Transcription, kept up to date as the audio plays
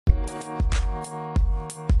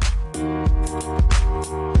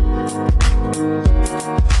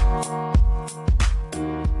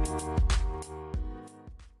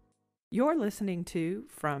You're listening to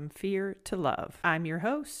From Fear to Love. I'm your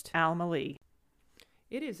host, Alma Lee.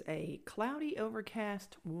 It is a cloudy,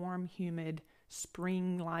 overcast, warm, humid,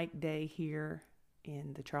 spring-like day here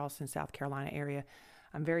in the Charleston, South Carolina area.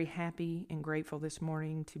 I'm very happy and grateful this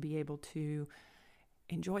morning to be able to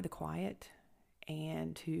enjoy the quiet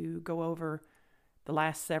and to go over the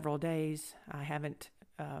last several days. I haven't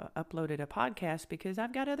uploaded a podcast because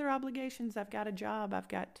I've got other obligations. I've got a job. I've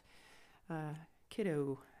got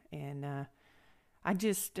kiddo. And I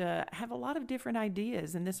just have a lot of different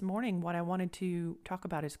ideas. And this morning, what I wanted to talk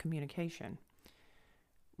about is communication.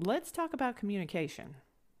 Let's talk about communication.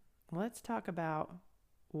 Let's talk about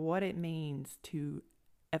what it means to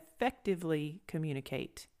effectively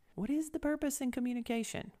communicate. What is the purpose in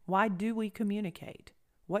communication? Why do we communicate?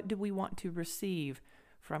 What do we want to receive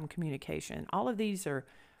from communication? All of these are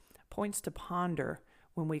points to ponder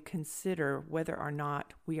when we consider whether or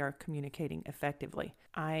not we are communicating effectively.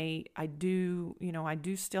 I do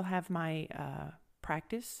still have my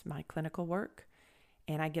practice, my clinical work,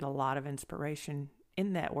 and I get a lot of inspiration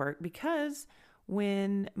in that work because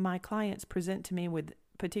when my clients present to me with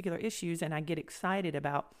particular issues and I get excited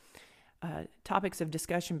about topics of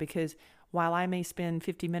discussion, because while I may spend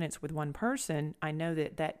 50 minutes with one person, I know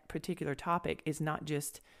that that particular topic is not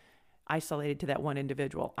just isolated to that one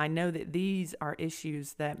individual. I know that these are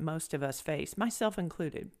issues that most of us face, myself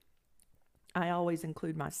included. I always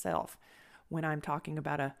include myself when I'm talking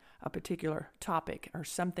about a particular topic or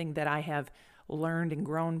something that I have learned and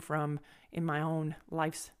grown from in my own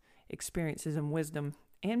life's experiences and wisdom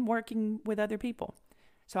and working with other people.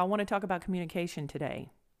 So I want to talk about communication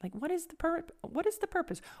today. Like, what is the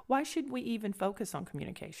purpose? Why should we even focus on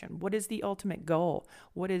communication? What is the ultimate goal?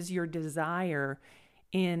 What is your desire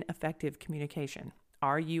in effective communication?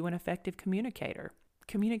 Are you an effective communicator?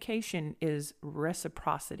 Communication is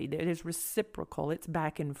reciprocity. It is reciprocal. It's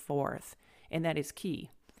back and forth, and that is key.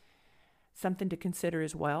 Something to consider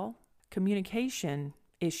as well, communication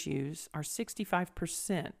issues are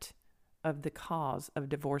 65% of the cause of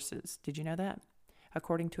divorces. Did you know that?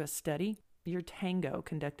 According to a study, Your Tango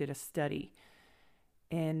conducted a study,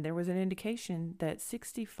 and there was an indication that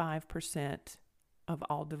 65% of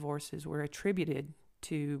all divorces were attributed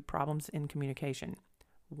to problems in communication.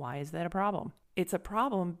 Why is that a problem? It's a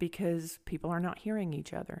problem because people are not hearing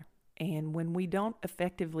each other. And when we don't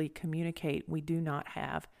effectively communicate, we do not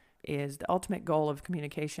have, is the ultimate goal of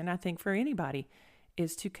communication, I think, for anybody,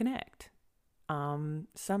 is to connect.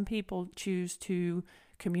 Some people choose to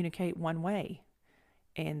communicate one way,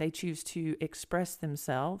 and they choose to express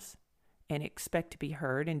themselves and expect to be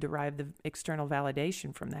heard and derive the external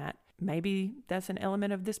validation from that. Maybe that's an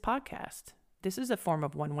element of this podcast. This is a form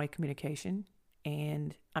of one-way communication,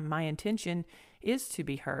 and my intention is to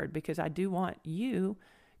be heard because I do want you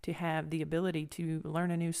to have the ability to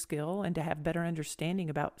learn a new skill and to have better understanding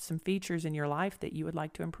about some features in your life that you would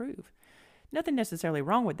like to improve. Nothing necessarily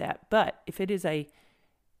wrong with that, but if it is a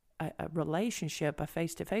relationship, a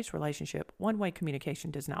face-to-face relationship, one-way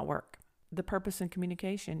communication does not work. The purpose in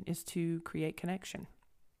communication is to create connection.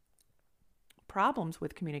 Problems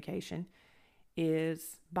with communication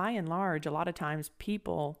is, by and large, a lot of times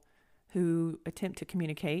people who attempt to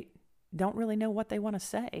communicate don't really know what they want to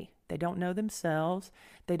say. They don't know themselves.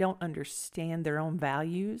 They don't understand their own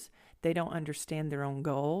values. They don't understand their own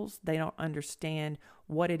goals. They don't understand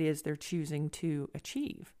what it is they're choosing to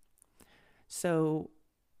achieve. So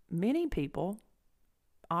many people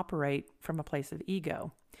operate from a place of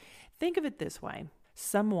ego. Think of it this way.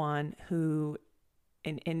 Someone who,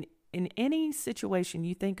 in any situation,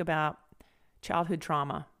 you think about childhood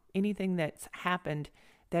trauma, anything that's happened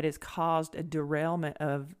that has caused a derailment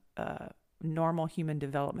of normal human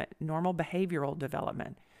development, normal behavioral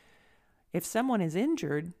development. If someone is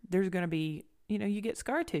injured, there's going to be, you get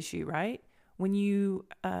scar tissue, right? When you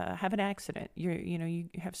have an accident, you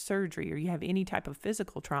have surgery or you have any type of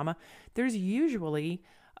physical trauma, there's usually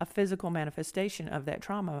a physical manifestation of that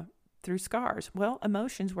trauma through scars. Well,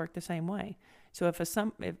 emotions work the same way. So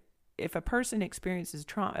if a person experiences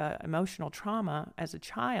emotional trauma as a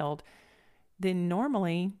child, then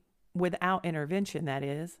normally, without intervention, that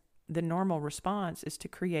is, the normal response is to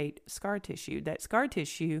create scar tissue. That scar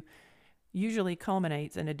tissue usually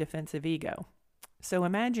culminates in a defensive ego. So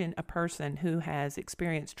imagine a person who has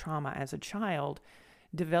experienced trauma as a child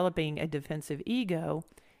developing a defensive ego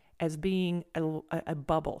as being a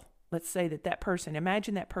bubble. Let's say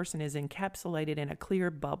imagine that person is encapsulated in a clear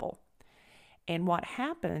bubble. And what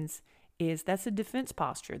happens is that's a defense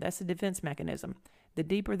posture. That's a defense mechanism. The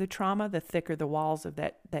deeper the trauma, the thicker the walls of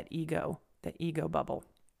that ego bubble.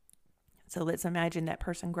 So let's imagine that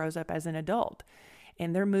person grows up as an adult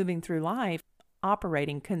and they're moving through life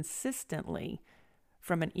operating consistently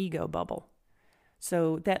from an ego bubble.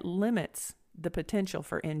 So that limits the potential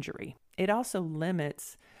for injury. It also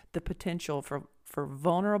limits the potential for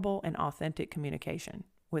vulnerable and authentic communication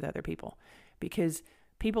with other people, because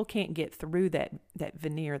people can't get through that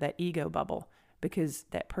veneer, that ego bubble, because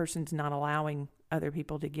that person's not allowing other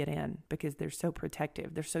people to get in because they're so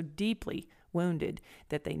protective. They're so deeply wounded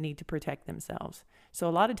that they need to protect themselves. So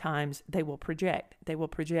a lot of times they will project. They will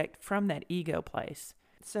project from that ego place.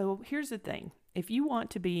 So here's the thing. If you want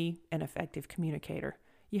to be an effective communicator,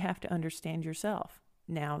 you have to understand yourself.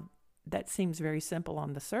 Now, that seems very simple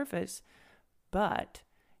on the surface, but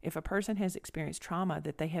if a person has experienced trauma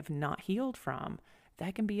that they have not healed from,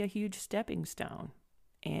 that can be a huge stepping stone.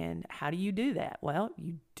 And how do you do that? Well,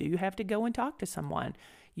 you do have to go and talk to someone.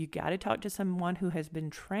 You got to talk to someone who has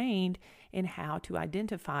been trained in how to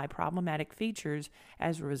identify problematic features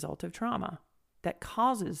as a result of trauma that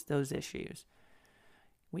causes those issues.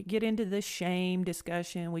 We get into the shame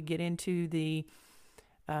discussion. We get into the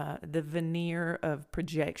veneer of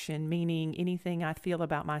projection, meaning anything I feel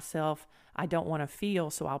about myself, I don't want to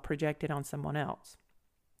feel, so I'll project it on someone else.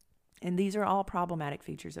 And these are all problematic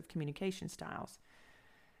features of communication styles.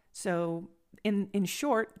 So in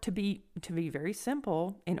short, to be very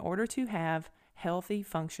simple, in order to have healthy,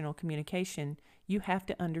 functional communication, you have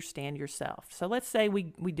to understand yourself. So let's say we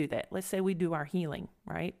do that. Let's say we do our healing,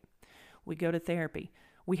 right? We go to therapy.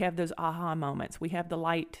 We have those aha moments. We have the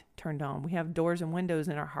light turned on. We have doors and windows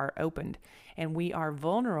in our heart opened, and we are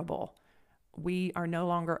vulnerable. We are no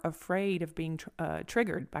longer afraid of being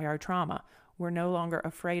triggered by our trauma. We're no longer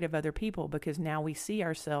afraid of other people because now we see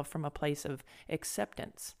ourselves from a place of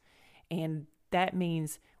acceptance. And that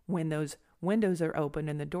means when those windows are open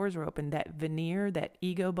and the doors are open, that veneer, that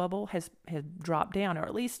ego bubble has dropped down, or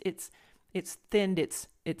at least it's thinned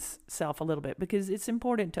itself a little bit, because it's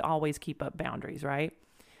important to always keep up boundaries, right?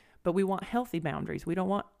 But we want healthy boundaries. We don't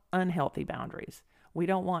want unhealthy boundaries. We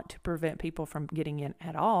don't want to prevent people from getting in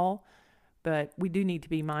at all, but we do need to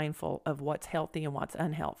be mindful of what's healthy and what's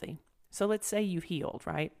unhealthy. So let's say you've healed,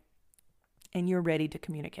 right? And you're ready to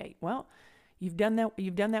communicate. Well, you've done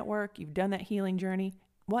that work, you've done that healing journey.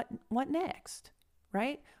 What next?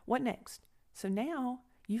 Right? What next? So now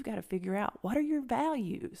you've got to figure out, what are your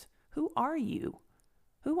values? Who are you?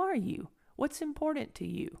 Who are you? What's important to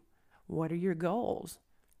you? What are your goals?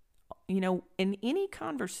 In any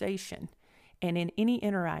conversation and in any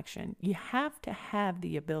interaction, you have to have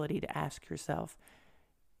the ability to ask yourself,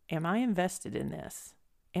 am I invested in this?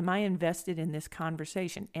 Am I invested in this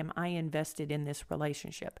conversation? Am I invested in this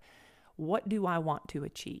relationship? What do I want to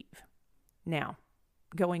achieve? Now,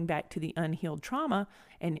 going back to the unhealed trauma,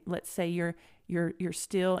 and let's say you're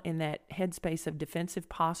still in that headspace of defensive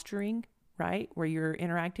posturing, right? Where you're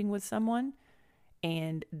interacting with someone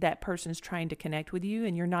and that person's trying to connect with you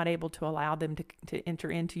and you're not able to allow them to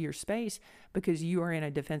enter into your space because you are in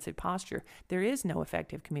a defensive posture. There is no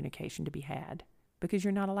effective communication to be had because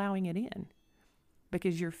you're not allowing it in,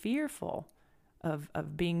 because you're fearful of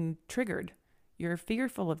being triggered. You're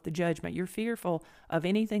fearful of the judgment. You're fearful of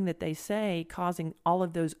anything that they say causing all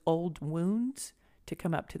of those old wounds to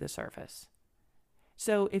come up to the surface.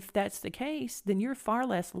 So if that's the case, then you're far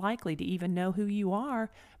less likely to even know who you are,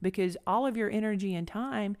 because all of your energy and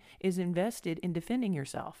time is invested in defending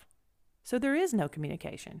yourself. So there is no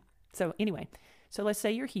communication. So anyway, so let's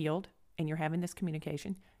say you're healed and you're having this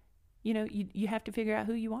communication. You have to figure out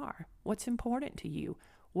who you are. What's important to you?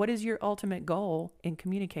 What is your ultimate goal in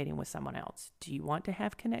communicating with someone else? Do you want to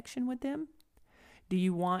have connection with them? Do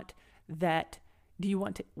you want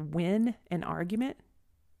to win an argument?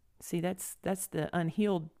 See, that's the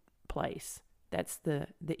unhealed place. That's the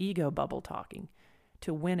ego bubble talking.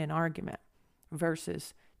 To win an argument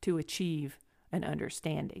versus to achieve an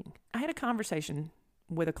understanding. I had a conversation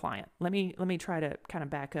with a client. Let me try to kind of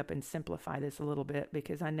back up and simplify this a little bit,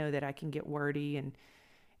 because I know that I can get wordy and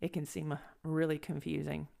it can seem really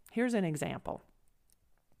confusing. Here's an example.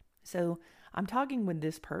 So I'm talking with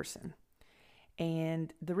this person,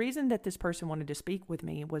 and the reason that this person wanted to speak with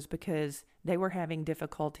me was because they were having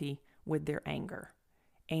difficulty with their anger,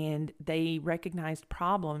 and they recognized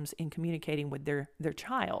problems in communicating with their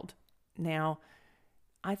child. Now,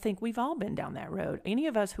 I think we've all been down that road. Any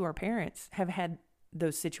of us who are parents have had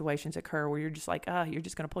those situations occur where you're just like, you're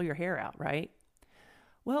just going to pull your hair out, right?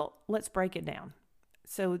 Well, let's break it down.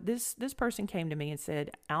 So this person came to me and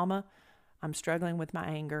said, Alma, I'm struggling with my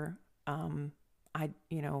anger. I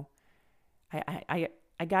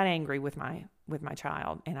got angry with my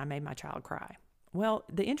child, and I made my child cry. Well,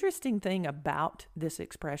 the interesting thing about this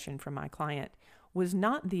expression from my client was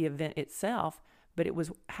not the event itself, but it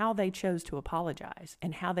was how they chose to apologize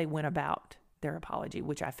and how they went about their apology,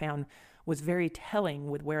 which I found was very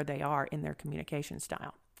telling with where they are in their communication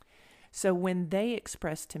style. So when they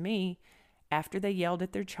expressed to me, after they yelled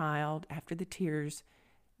at their child, after the tears,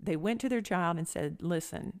 they went to their child and said,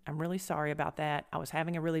 listen, I'm really sorry about that. I was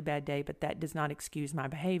having a really bad day, but that does not excuse my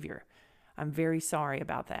behavior. I'm very sorry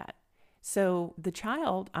about that. So the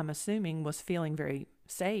child, I'm assuming, was feeling very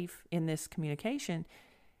safe in this communication,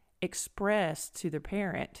 expressed to the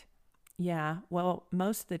parent, yeah, well,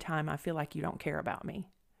 most of the time I feel like you don't care about me.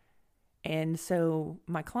 And so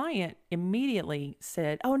my client immediately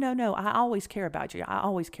said, oh, no, I always care about you. I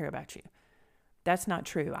always care about you. That's not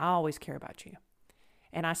true. I always care about you.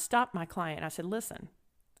 And I stopped my client and I said, listen,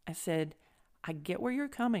 I said, I get where you're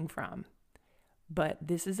coming from, but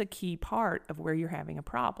this is a key part of where you're having a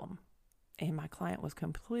problem. And my client was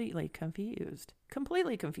completely confused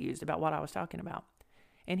about what I was talking about.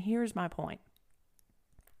 And here's my point.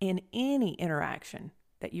 In any interaction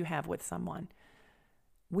that you have with someone,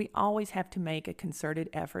 we always have to make a concerted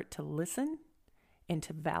effort to listen and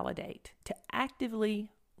to validate, to actively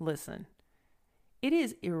listen. It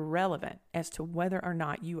is irrelevant as to whether or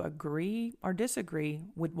not you agree or disagree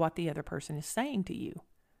with what the other person is saying to you.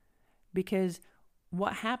 Because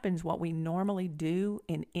what we normally do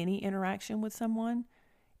in any interaction with someone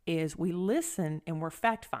is we listen and we're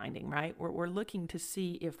fact-finding, right? We're looking to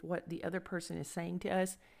see if what the other person is saying to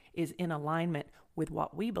us is in alignment with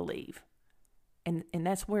what we believe. And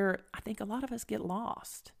that's where I think a lot of us get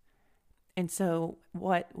lost. And so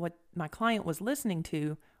what my client was listening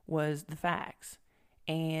to was the facts.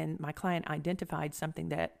 And my client identified something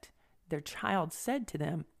that their child said to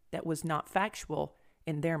them that was not factual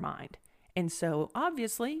in their mind. And so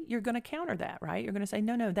obviously you're going to counter that, right? You're going to say,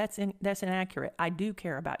 no, that's inaccurate. I do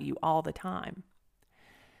care about you all the time.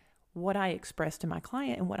 What I expressed to my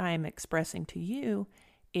client and what I am expressing to you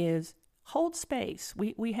is hold space.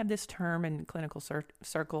 We have this term in clinical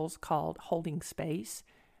circles called holding space,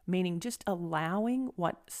 meaning just allowing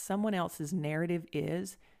what someone else's narrative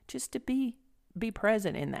is just to be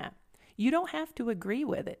present in that. You don't have to agree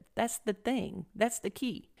with it. That's the thing. That's the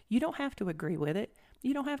key. You don't have to agree with it.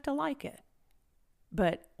 You don't have to like it.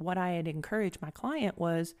 But what I had encouraged my client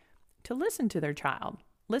was to listen to their child.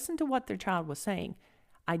 Listen to what their child was saying.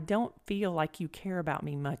 I don't feel like you care about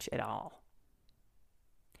me much at all.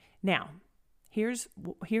 Now, here's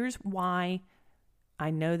why I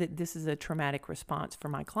know that this is a traumatic response for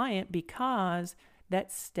my client, because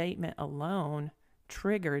that statement alone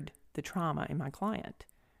triggered the trauma in my client,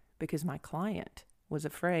 because my client was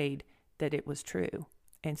afraid that it was true.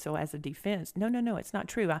 And so as a defense, no, it's not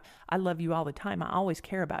true. I love you all the time. I always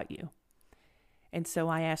care about you. And so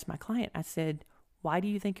I asked my client, I said, why do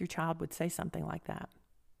you think your child would say something like that?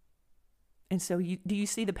 And so do you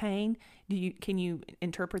see the pain? Can you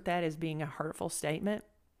interpret that as being a hurtful statement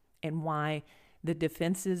and why the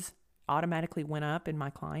defenses automatically went up in my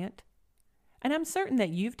client? And I'm certain that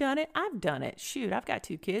you've done it. I've done it. Shoot, I've got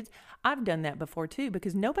 2 kids. I've done that before too,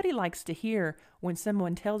 because nobody likes to hear when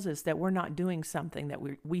someone tells us that we're not doing something that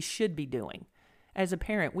we should be doing. As a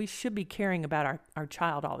parent, we should be caring about our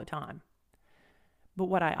child all the time. But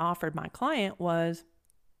what I offered my client was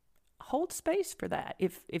hold space for that.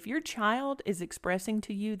 If your child is expressing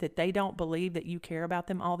to you that they don't believe that you care about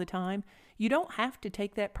them all the time, you don't have to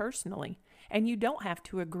take that personally, and you don't have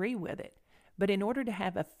to agree with it. But in order to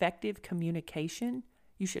have effective communication,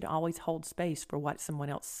 you should always hold space for what someone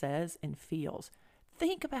else says and feels.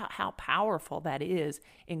 Think about how powerful that is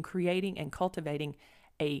in creating and cultivating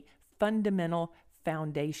a fundamental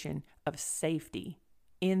foundation of safety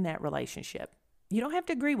in that relationship. You don't have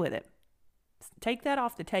to agree with it. Take that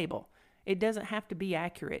off the table. It doesn't have to be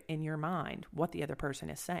accurate in your mind what the other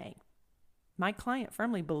person is saying. My client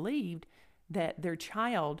firmly believed that their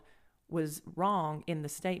child was wrong in the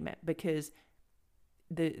statement, because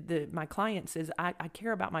my client says, I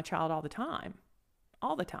care about my child all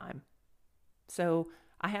the time. So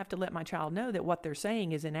I have to let my child know that what they're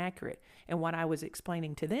saying is inaccurate. And what I was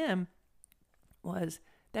explaining to them was,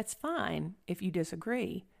 that's fine if you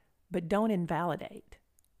disagree, but don't invalidate.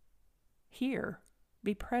 Hear,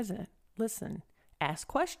 be present, listen, ask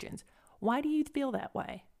questions. Why do you feel that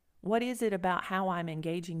way? What is it about how I'm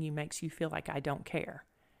engaging you makes you feel like I don't care?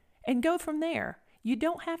 And go from there. You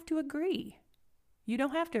don't have to agree.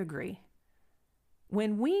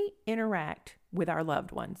 When we interact with our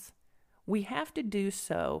loved ones, we have to do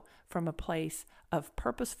so from a place of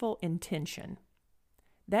purposeful intention.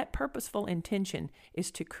 That purposeful intention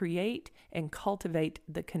is to create and cultivate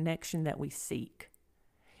the connection that we seek.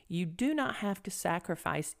 You do not have to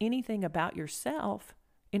sacrifice anything about yourself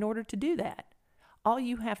in order to do that. All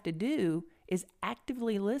you have to do is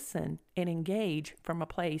actively listen and engage from a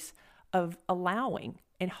place of allowing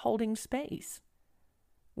and holding space.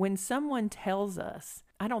 When someone tells us,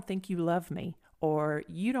 I don't think you love me, or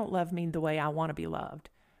you don't love me the way I want to be loved,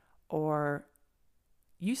 or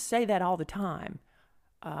you say that all the time,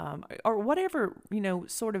 or whatever,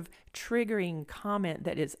 sort of triggering comment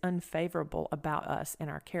that is unfavorable about us and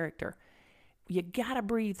our character, you got to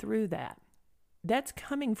breathe through that. That's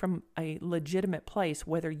coming from a legitimate place,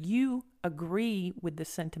 whether you agree with the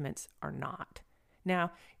sentiments or not.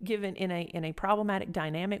 Now, given in a problematic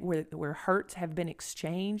dynamic where hurts have been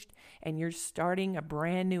exchanged and you're starting a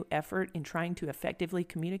brand new effort in trying to effectively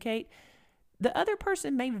communicate, the other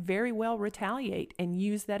person may very well retaliate and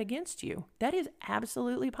use that against you. That is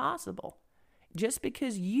absolutely possible. Just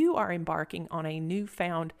because you are embarking on a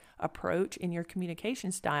newfound approach in your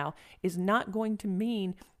communication style is not going to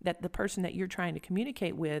mean that the person that you're trying to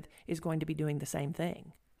communicate with is going to be doing the same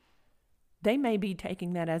thing. They may be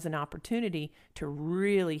taking that as an opportunity to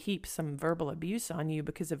really heap some verbal abuse on you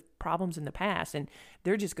because of problems in the past, and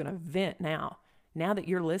they're just going to vent now. Now that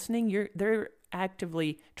you're listening, they're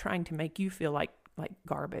actively trying to make you feel like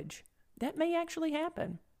garbage. That may actually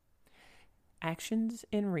happen. Actions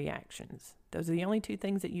and reactions. Those are the only two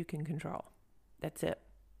things that you can control. That's it.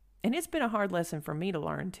 And it's been a hard lesson for me to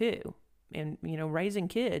learn too. And, raising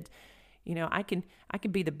kids, I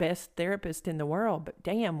can be the best therapist in the world, but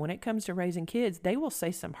damn, when it comes to raising kids, they will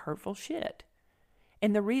say some hurtful shit.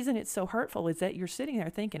 And the reason it's so hurtful is that you're sitting there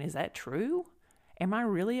thinking, is that true? Am I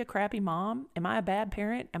really a crappy mom? Am I a bad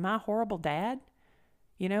parent? Am I a horrible dad?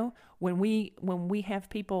 When we have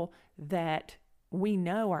people that we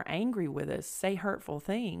know are angry with us say hurtful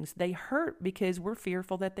things, they hurt because we're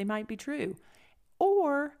fearful that they might be true.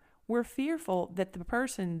 Or we're fearful that the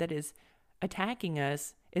person that is attacking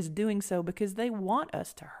us is doing so because they want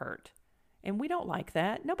us to hurt. And we don't like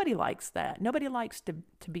that. Nobody likes that. Nobody likes to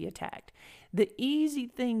be attacked. The easy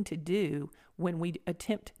thing to do when we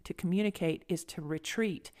attempt to communicate is to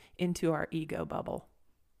retreat into our ego bubble,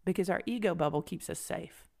 because our ego bubble keeps us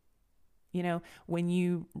safe. When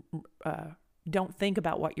you don't think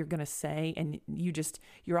about what you're going to say and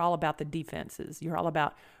you're all about the defenses. You're all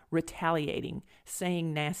about retaliating,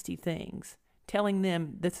 saying nasty things, telling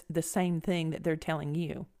them the same thing that they're telling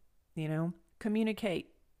you. Communicate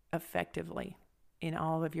effectively in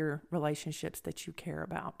all of your relationships that you care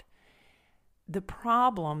about. The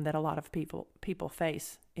problem that a lot of people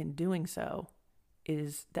face in doing so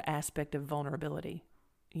is the aspect of vulnerability.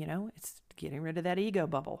 It's getting rid of that ego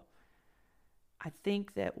bubble. I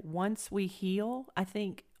think that once we heal, I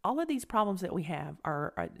think all of these problems that we have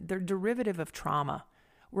they're derivative of trauma.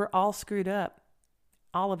 We're all screwed up.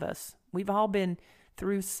 All of us. We've all been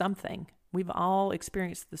through something. We've all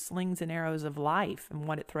experienced the slings and arrows of life and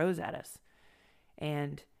what it throws at us.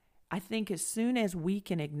 And I think as soon as we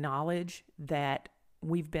can acknowledge that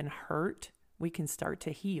we've been hurt, we can start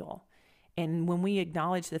to heal. And when we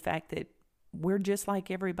acknowledge the fact that we're just like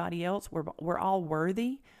everybody else, we're all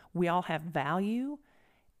worthy, we all have value,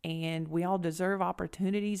 and we all deserve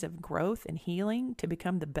opportunities of growth and healing to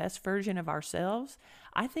become the best version of ourselves,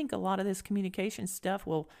 I think a lot of this communication stuff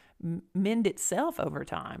will mend itself over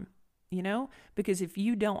time, because if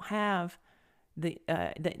you don't have the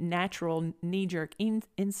natural knee-jerk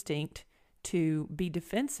instinct to be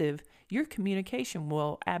defensive, your communication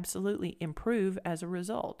will absolutely improve as a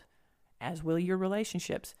result, as will your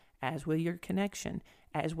relationships, as will your connection,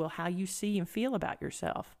 as will how you see and feel about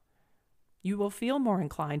yourself. You will feel more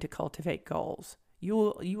inclined to cultivate goals.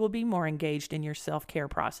 You will be more engaged in your self-care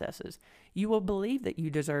processes. You will believe that you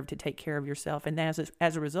deserve to take care of yourself, and as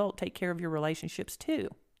a result, take care of your relationships too.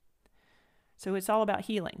 So it's all about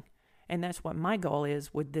healing. And that's what my goal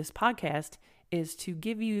is with this podcast, is to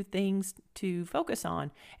give you things to focus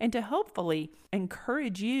on and to hopefully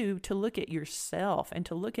encourage you to look at yourself and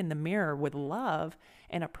to look in the mirror with love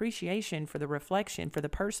and appreciation for the reflection, for the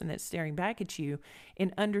person that's staring back at you,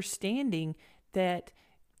 and understanding that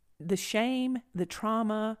the shame, the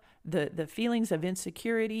trauma, the feelings of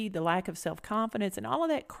insecurity, the lack of self-confidence, and all of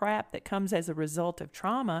that crap that comes as a result of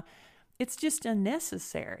trauma, it's just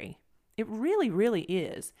unnecessary. It really, really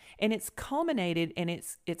is. And it's culminated and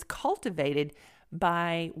it's cultivated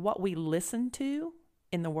by what we listen to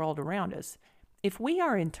in the world around us. If we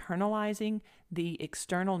are internalizing the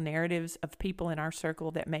external narratives of people in our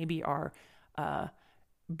circle that maybe are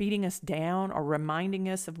beating us down or reminding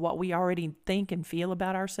us of what we already think and feel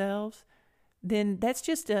about ourselves, then that's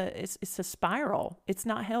just it's a spiral. It's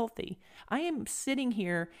not healthy. I am sitting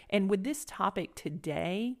here and with this topic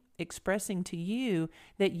today, expressing to you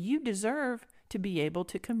that you deserve to be able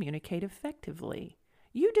to communicate effectively.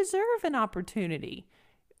 You deserve an opportunity.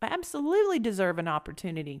 Absolutely deserve an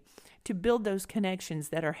opportunity to build those connections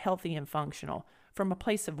that are healthy and functional from a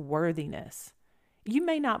place of worthiness. You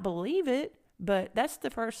may not believe it, but that's the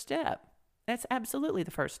first step. That's absolutely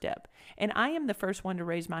the first step. And I am the first one to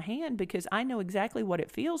raise my hand because I know exactly what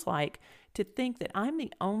it feels like to think that I'm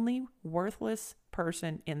the only worthless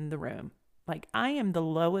person in the room. Like I am the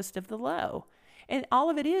lowest of the low. And all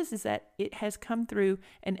of it is that it has come through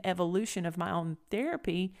an evolution of my own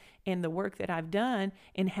therapy and the work that I've done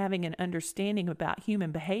in having an understanding about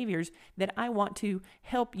human behaviors that I want to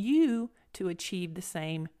help you to achieve the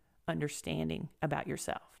same understanding about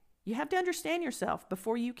yourself. You have to understand yourself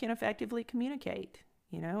before you can effectively communicate.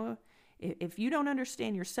 You know, if you don't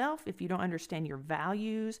understand yourself, if you don't understand your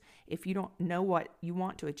values, if you don't know what you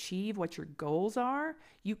want to achieve, what your goals are,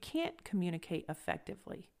 you can't communicate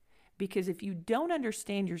effectively. Because if you don't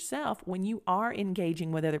understand yourself, when you are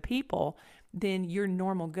engaging with other people, then your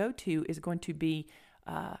normal go-to is going to be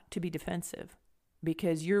defensive,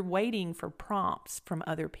 because you're waiting for prompts from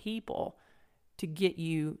other people to get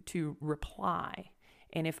you to reply.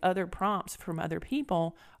 And if other prompts from other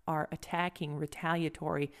people are attacking,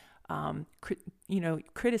 retaliatory,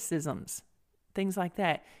 criticisms, things like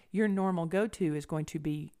that, your normal go-to is going to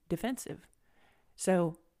be defensive.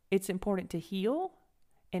 So it's important to heal.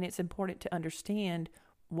 And it's important to understand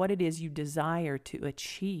what it is you desire to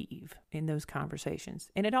achieve in those conversations.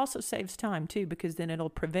 And it also saves time too, because then it'll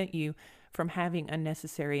prevent you from having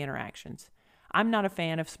unnecessary interactions. I'm not a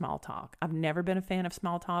fan of small talk. I've never been a fan of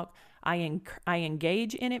small talk. I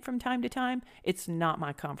engage in it from time to time. It's not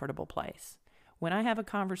my comfortable place. When I have a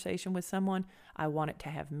conversation with someone, I want it to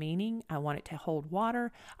have meaning. I want it to hold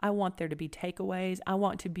water. I want there to be takeaways. I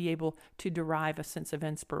want to be able to derive a sense of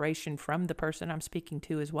inspiration from the person I'm speaking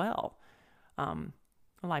to as well.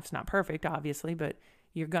 Life's not perfect, obviously, but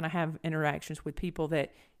you're going to have interactions with people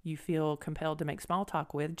that you feel compelled to make small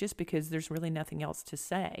talk with just because there's really nothing else to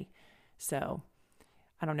say. So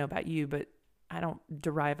I don't know about you, but I don't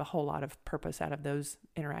derive a whole lot of purpose out of those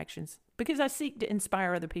interactions because I seek to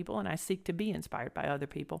inspire other people and I seek to be inspired by other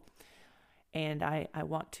people. And I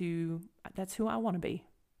want to, that's who I want to be.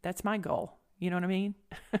 That's my goal. You know what I mean?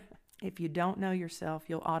 If you don't know yourself,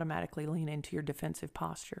 you'll automatically lean into your defensive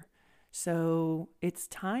posture. So it's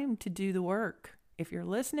time to do the work. If you're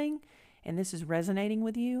listening and this is resonating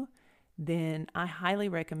with you, then I highly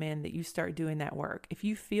recommend that you start doing that work. If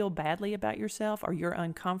you feel badly about yourself or you're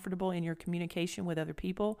uncomfortable in your communication with other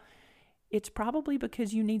people, it's probably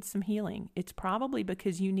because you need some healing. It's probably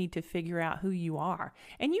because you need to figure out who you are.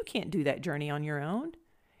 And you can't do that journey on your own.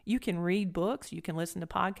 You can read books, you can listen to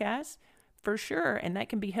podcasts, for sure, and that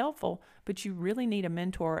can be helpful, but you really need a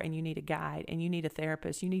mentor and you need a guide and you need a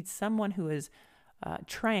therapist. You need someone who is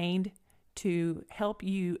trained to help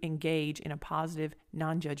you engage in a positive,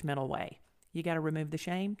 non-judgmental way. You got to remove the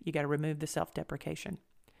shame. You got to remove the self-deprecation.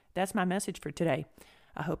 That's my message for today.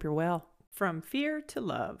 I hope you're well. From Fear to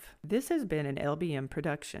Love. This has been an LBM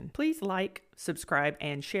production. Please like, subscribe,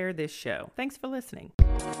 and share this show. Thanks for listening.